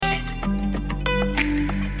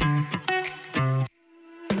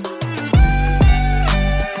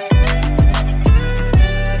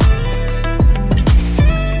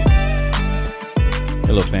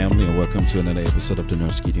to another episode of the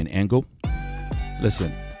Nurse Gideon Angle.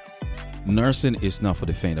 Listen, nursing is not for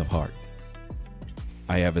the faint of heart.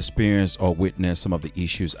 I have experienced or witnessed some of the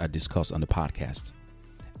issues I discuss on the podcast.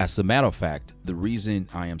 As a matter of fact, the reason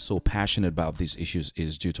I am so passionate about these issues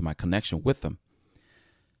is due to my connection with them.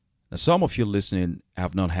 Now, some of you listening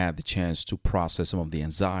have not had the chance to process some of the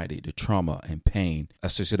anxiety, the trauma, and pain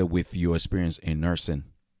associated with your experience in nursing.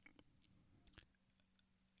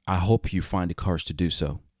 I hope you find the courage to do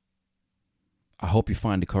so. I hope you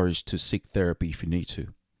find the courage to seek therapy if you need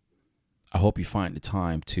to. I hope you find the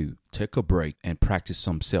time to take a break and practice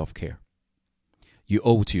some self-care. You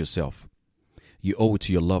owe it to yourself. You owe it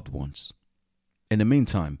to your loved ones. In the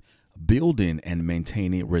meantime, building and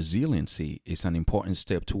maintaining resiliency is an important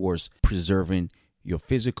step towards preserving your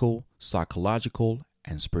physical, psychological,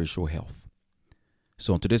 and spiritual health.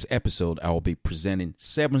 So in today's episode, I will be presenting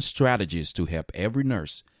 7 strategies to help every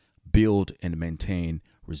nurse build and maintain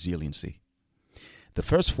resiliency. The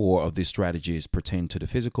first 4 of these strategies pertain to the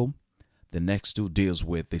physical, the next 2 deals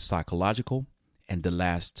with the psychological, and the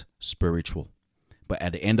last spiritual. But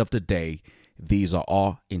at the end of the day, these are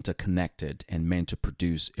all interconnected and meant to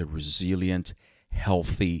produce a resilient,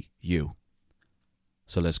 healthy you.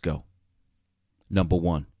 So let's go. Number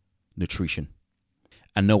 1, nutrition.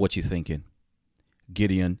 I know what you're thinking.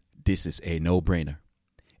 Gideon, this is a no-brainer.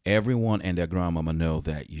 Everyone and their grandmama know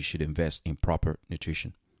that you should invest in proper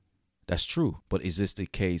nutrition. That's true, but is this the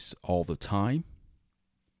case all the time?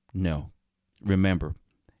 No. Remember,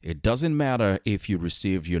 it doesn't matter if you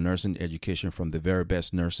received your nursing education from the very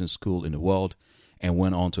best nursing school in the world and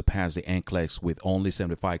went on to pass the NCLEX with only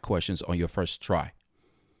 75 questions on your first try.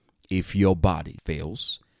 If your body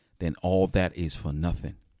fails, then all that is for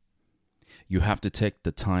nothing. You have to take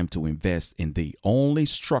the time to invest in the only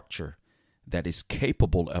structure that is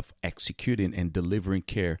capable of executing and delivering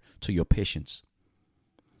care to your patients.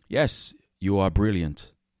 Yes, you are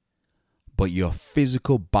brilliant, but your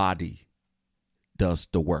physical body does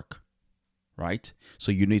the work, right?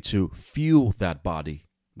 So you need to fuel that body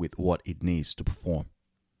with what it needs to perform.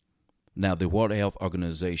 Now, the World Health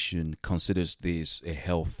Organization considers this a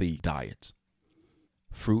healthy diet.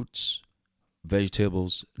 Fruits,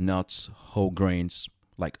 vegetables, nuts, whole grains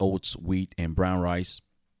like oats, wheat, and brown rice,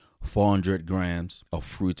 400 grams of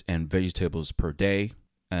fruits and vegetables per day.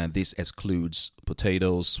 And this excludes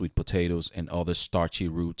potatoes, sweet potatoes, and other starchy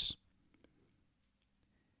roots.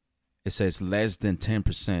 It says less than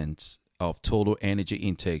 10% of total energy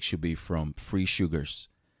intake should be from free sugars,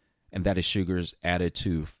 and that is sugars added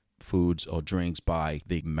to foods or drinks by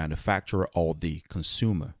the manufacturer or the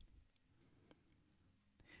consumer.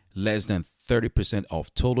 Less than 30%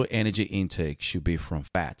 of total energy intake should be from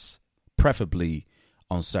fats, preferably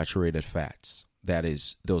unsaturated fats. That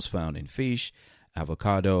is those found in fish,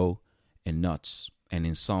 avocado, and nuts, and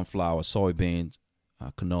in sunflower, soybeans,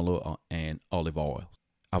 canola, and olive oil.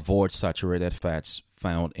 Avoid saturated fats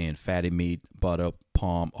found in fatty meat, butter,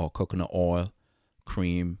 palm or coconut oil,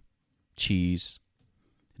 cream, cheese.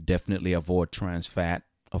 Definitely avoid trans fat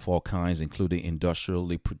of all kinds, including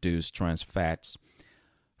industrially produced trans fats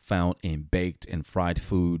found in baked and fried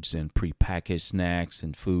foods and prepackaged snacks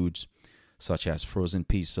and foods such as frozen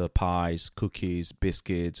pizza, pies, cookies,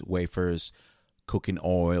 biscuits, wafers, cooking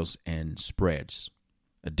oils, and spreads.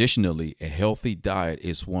 Additionally, a healthy diet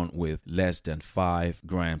is one with less than 5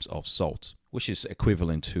 grams of salt, which is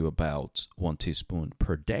equivalent to about 1 teaspoon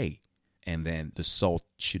per day. And then the salt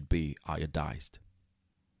should be iodized.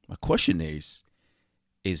 My question is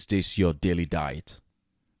this your daily diet?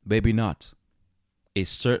 Maybe not. It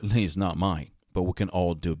certainly is not mine, but we can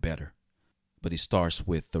all do better. But it starts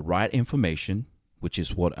with the right information, which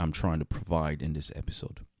is what I'm trying to provide in this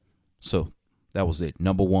episode. So that was it.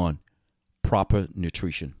 Number 1, proper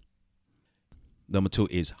nutrition. Number 2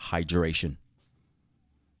 is hydration.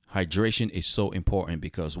 Hydration is so important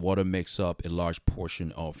because water makes up a large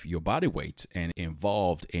portion of your body weight and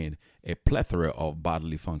involved in a plethora of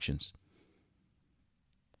bodily functions.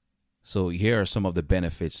 So here are some of the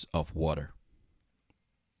benefits of water.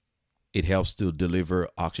 It helps to deliver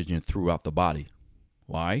oxygen throughout the body.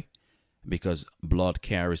 Why? Because blood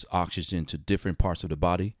carries oxygen to different parts of the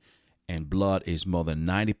body, and blood is more than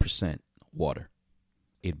 90% water.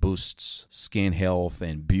 It boosts skin health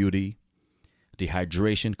and beauty.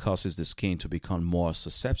 Dehydration causes the skin to become more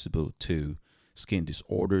susceptible to skin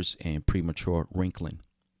disorders and premature wrinkling.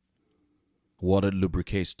 Water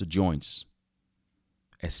lubricates the joints.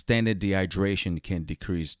 Extended dehydration can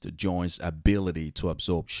decrease the joint's ability to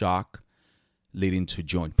absorb shock, leading to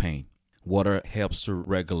joint pain. Water helps to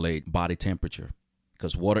regulate body temperature,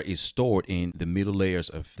 because water is stored in the middle layers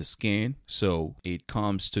of the skin, so it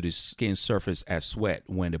comes to the skin surface as sweat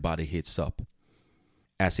when the body heats up.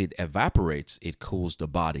 As it evaporates, it cools the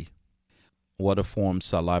body. Water forms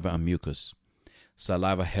saliva and mucus.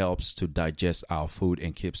 Saliva helps to digest our food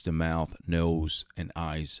and keeps the mouth, nose, and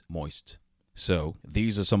eyes moist. So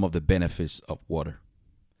these are some of the benefits of water.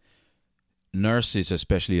 Nurses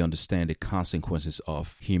especially understand the consequences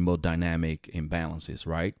of hemodynamic imbalances,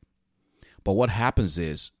 right? But what happens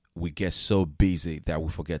is we get so busy that we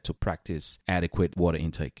forget to practice adequate water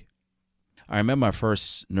intake. I remember my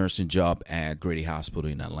first nursing job at Grady Hospital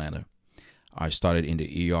in Atlanta. I started in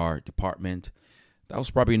the ER department. That was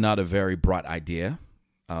probably not a very bright idea,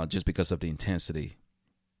 just because of the intensity.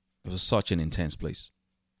 It was such an intense place.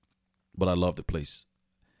 But I loved the place.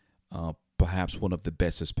 Perhaps one of the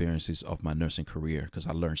best experiences of my nursing career because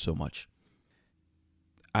I learned so much.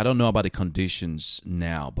 I don't know about the conditions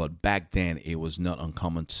now, but back then it was not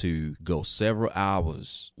uncommon to go several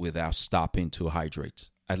hours without stopping to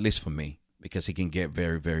hydrate, at least for me, because it can get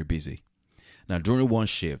very, very busy. Now, during one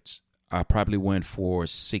shift, I probably went for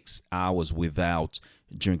 6 hours without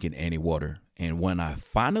drinking any water. And when I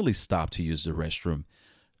finally stopped to use the restroom,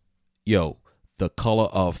 the color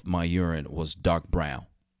of my urine was dark brown.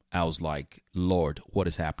 I was like, Lord, what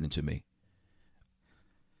is happening to me?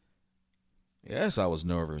 Yes, I was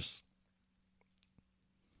nervous.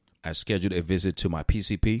 I scheduled a visit to my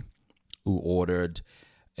PCP, who ordered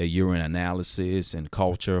a urine analysis and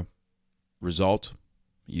culture. Result,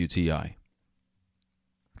 UTI.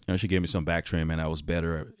 She gave me some Bactrim and I was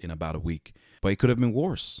better in about a week. But it could have been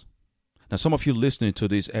worse. Now, some of you listening to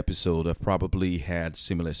this episode have probably had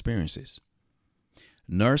similar experiences.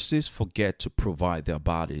 Nurses forget to provide their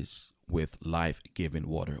bodies with life-giving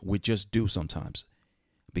water. We just do sometimes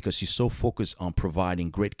because you're so focused on providing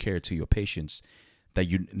great care to your patients that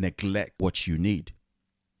you neglect what you need.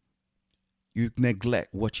 You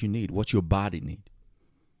neglect what you need, what your body needs.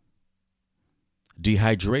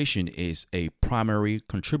 Dehydration is a primary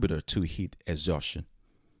contributor to heat exhaustion.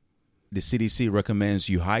 The CDC recommends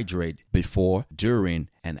you hydrate before, during,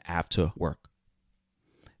 and after work.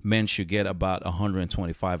 Men should get about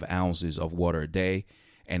 125 ounces of water a day,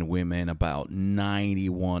 and women about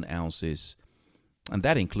 91 ounces. And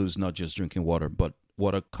that includes not just drinking water, but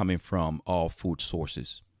water coming from all food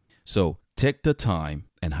sources. So take the time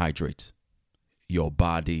and hydrate. Your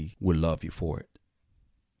body will love you for it.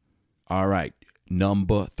 All right,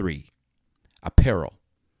 number 3, apparel.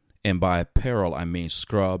 And by apparel, I mean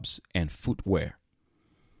scrubs and footwear.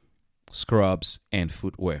 Scrubs and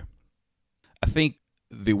footwear. I think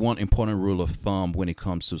the one important rule of thumb when it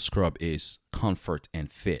comes to scrub is comfort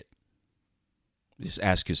and fit. Just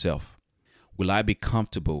ask yourself, will I be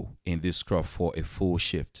comfortable in this scrub for a full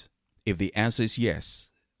shift? If the answer is yes,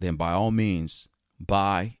 then by all means,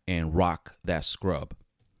 buy and rock that scrub.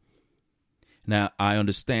 Now, I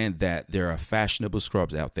understand that there are fashionable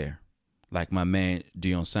scrubs out there. Like my man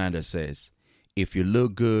Deion Sanders says, if you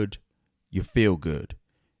look good, you feel good.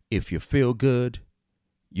 If you feel good,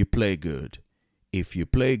 you play good. If you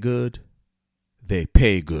play good, they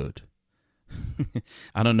pay good.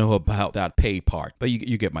 I don't know about that pay part, but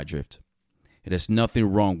you get my drift. There's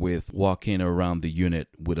nothing wrong with walking around the unit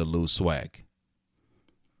with a loose swag.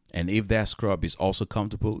 And if that scrub is also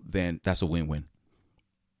comfortable, then that's a win-win.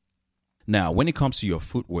 Now, when it comes to your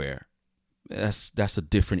footwear, that's a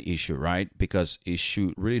different issue, right? Because it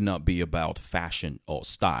should really not be about fashion or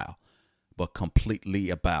style, but completely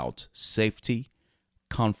about safety,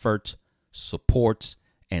 comfort, support,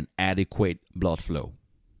 and adequate blood flow.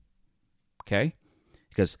 Okay?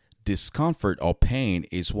 Because discomfort or pain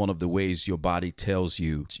is one of the ways your body tells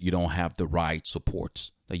you you don't have the right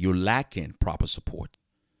support, that you're lacking proper support.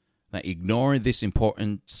 Now, ignoring this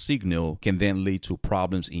important signal can then lead to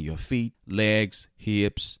problems in your feet, legs,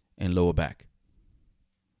 hips, and lower back.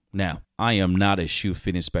 Now, I am not a shoe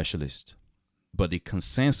fitting specialist, but the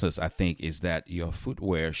consensus, I think, is that your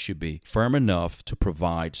footwear should be firm enough to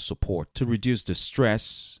provide support to reduce the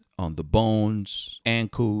stress on the bones,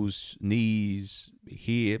 ankles, knees,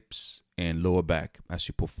 hips, and lower back as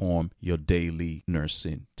you perform your daily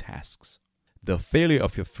nursing tasks. The failure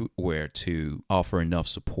of your footwear to offer enough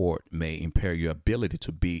support may impair your ability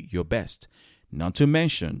to be your best. Not to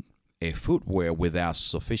mention, a footwear without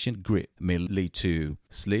sufficient grip may lead to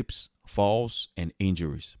slips, falls, and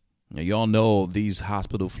injuries. Now, y'all know these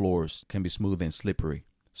hospital floors can be smooth and slippery.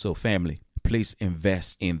 So, family, please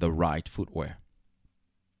invest in the right footwear.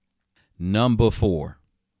 Number 4,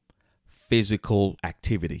 physical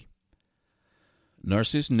activity.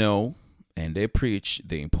 Nurses know and they preach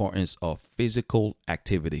the importance of physical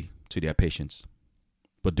activity to their patients.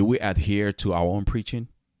 But do we adhere to our own preaching?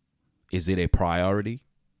 Is it a priority?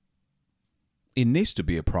 It needs to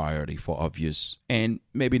be a priority for obvious and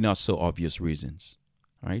maybe not so obvious reasons,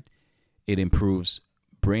 right? It improves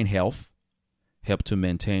brain health, help to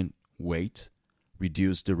maintain weight,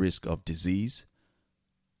 reduce the risk of disease,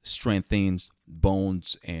 strengthens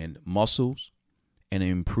bones and muscles, and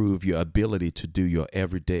improve your ability to do your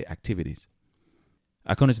everyday activities.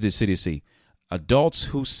 According to the CDC, adults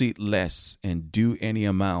who sit less and do any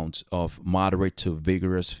amount of moderate to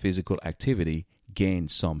vigorous physical activity gain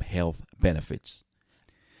some health benefits.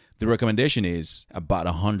 The recommendation is about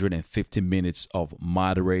 150 minutes of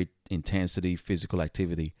moderate intensity physical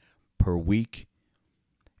activity per week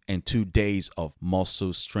and 2 days of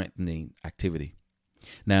muscle strengthening activity.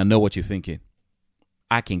 Now, I know what you're thinking.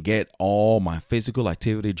 I can get all my physical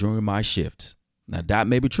activity during my shift. Now, that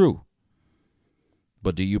may be true.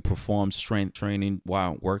 But do you perform strength training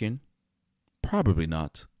while working? Probably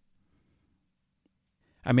not.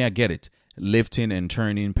 I mean, I get it. Lifting and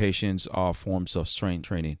turning patients are forms of strength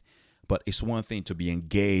training. But it's one thing to be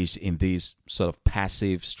engaged in this sort of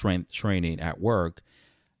passive strength training at work.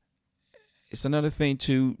 It's another thing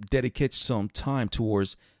to dedicate some time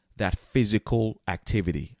towards that physical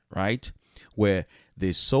activity, right? Where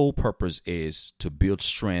the sole purpose is to build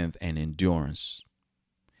strength and endurance.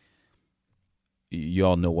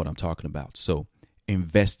 Y'all know what I'm talking about. So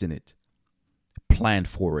invest in it. Plan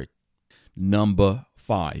for it. Number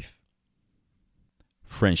 5,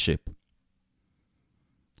 friendship.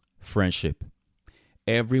 Friendship.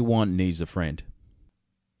 Everyone needs a friend.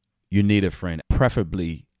 You need a friend,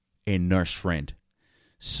 preferably a nurse friend,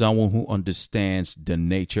 someone who understands the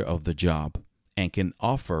nature of the job and can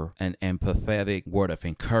offer an empathetic word of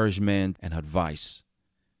encouragement and advice.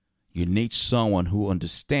 You need someone who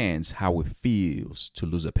understands how it feels to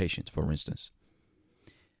lose a patient, for instance.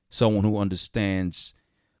 Someone who understands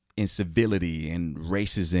incivility and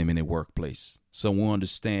racism in a workplace. Someone who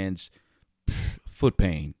understands foot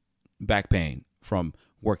pain, back pain from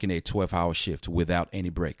working a 12-hour shift without any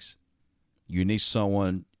breaks. You need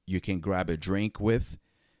someone you can grab a drink with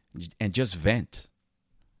and just vent.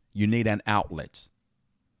 You need an outlet.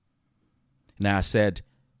 Now, I said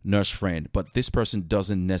nurse friend, but this person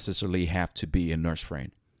doesn't necessarily have to be a nurse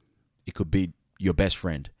friend. It could be your best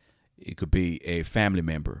friend. It could be a family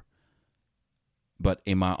member. But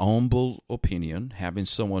in my humble opinion, having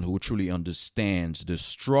someone who truly understands the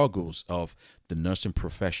struggles of the nursing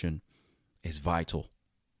profession is vital.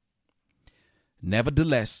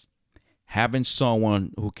 Nevertheless, having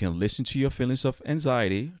someone who can listen to your feelings of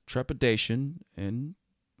anxiety, trepidation, and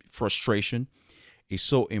frustration is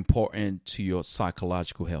so important to your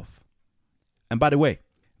psychological health. And by the way,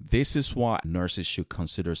 this is why nurses should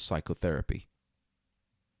consider psychotherapy.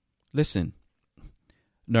 Listen,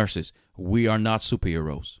 nurses, we are not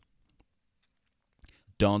superheroes.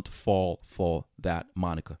 Don't fall for that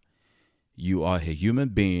moniker. You are a human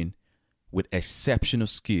being with exceptional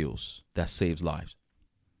skills that saves lives.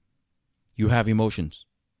 You have emotions.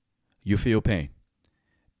 You feel pain.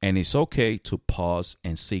 And it's okay to pause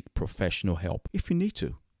and seek professional help if you need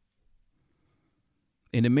to.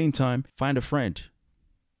 In the meantime, find a friend.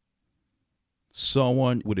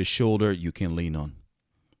 Someone with a shoulder you can lean on.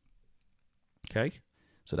 Okay?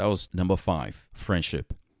 So that was number 5,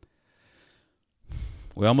 friendship.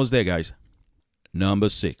 We're almost there, guys. Number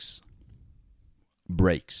 6,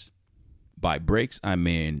 breaks. By breaks, I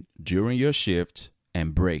mean during your shift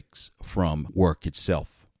and breaks from work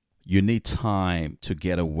itself. You need time to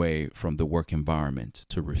get away from the work environment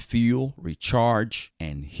to refuel, recharge,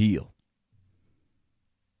 and heal.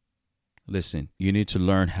 Listen, you need to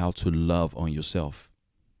learn how to love on yourself.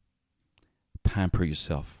 Pamper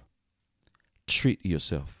yourself. Treat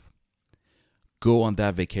yourself. Go on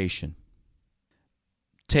that vacation.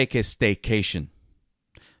 Take a staycation.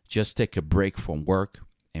 Just take a break from work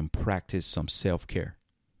and practice some self-care.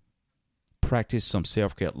 Practice some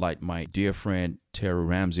self-care like my dear friend Terry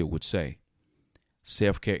Ramsey would say.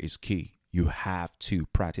 Self-care is key. You have to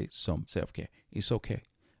practice some self-care. It's okay.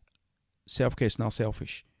 Self-care is not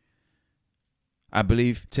selfish. I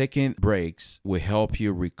believe taking breaks will help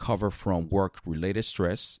you recover from work-related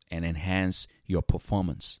stress and enhance your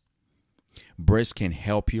performance. Breaks can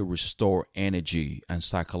help you restore energy and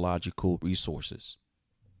psychological resources.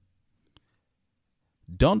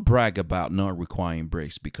 Don't brag about not requiring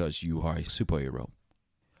breaks because you are a superhero.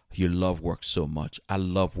 You love work so much. I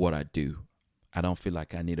love what I do. I don't feel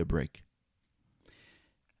like I need a break.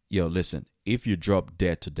 Yo, listen, if you drop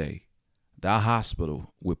dead today, that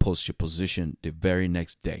hospital will post your position the very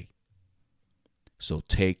next day. So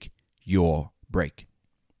take your break.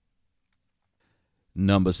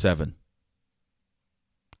 Number 7,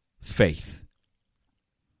 Faith.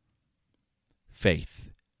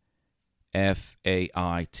 Faith. Faith.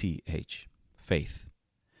 Faith.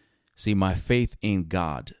 See, my faith in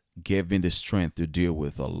God gave me the strength to deal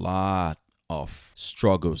with a lot of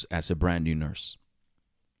struggles as a brand new nurse.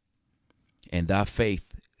 And that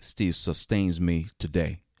faith still sustains me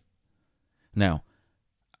today. Now,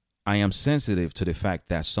 I am sensitive to the fact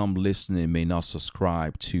that some listening may not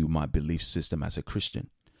subscribe to my belief system as a Christian.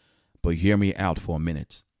 But hear me out for a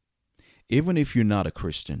minute. Even if you're not a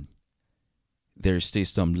Christian, there is still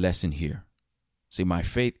some lesson here. See, my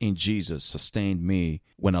faith in Jesus sustained me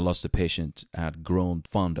when I lost a patient I had grown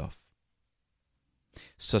fond of.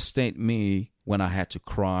 Sustained me when I had to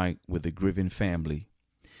cry with a grieving family.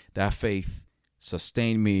 That faith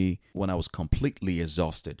sustained me when I was completely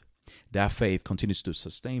exhausted. That faith continues to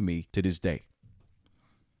sustain me to this day.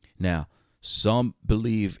 Now, some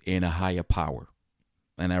believe in a higher power,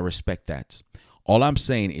 and I respect that. All I'm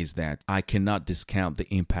saying is that I cannot discount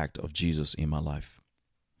the impact of Jesus in my life.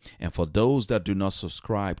 And for those that do not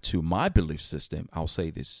subscribe to my belief system, I'll say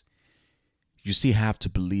this. You still have to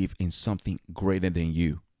believe in something greater than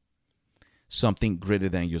you, something greater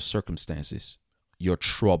than your circumstances, your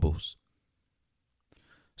troubles.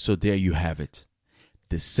 So there you have it.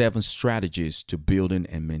 The 7 strategies to building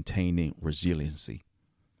and maintaining resiliency.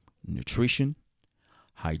 Nutrition,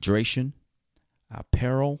 hydration,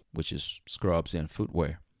 apparel, which is scrubs and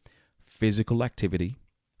footwear, physical activity,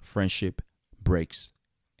 friendship, breaks,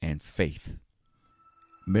 and faith.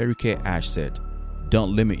 Mary Kay Ash said,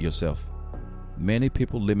 "Don't limit yourself." Many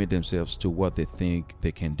people limit themselves to what they think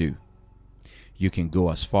they can do. You can go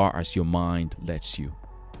as far as your mind lets you.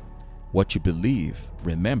 What you believe,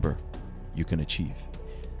 remember, you can achieve.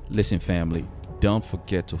 Listen, family, don't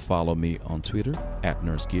forget to follow me on Twitter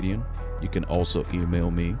 @NurseGideon. You can also email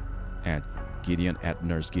me at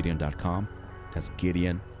gideon@nursegideon.com. That's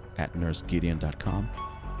gideon@nursegideon.com.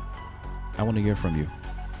 I want to hear from you.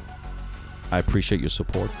 I appreciate your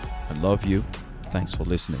support. I love you. Thanks for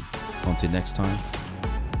listening. Until next time,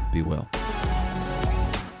 be well.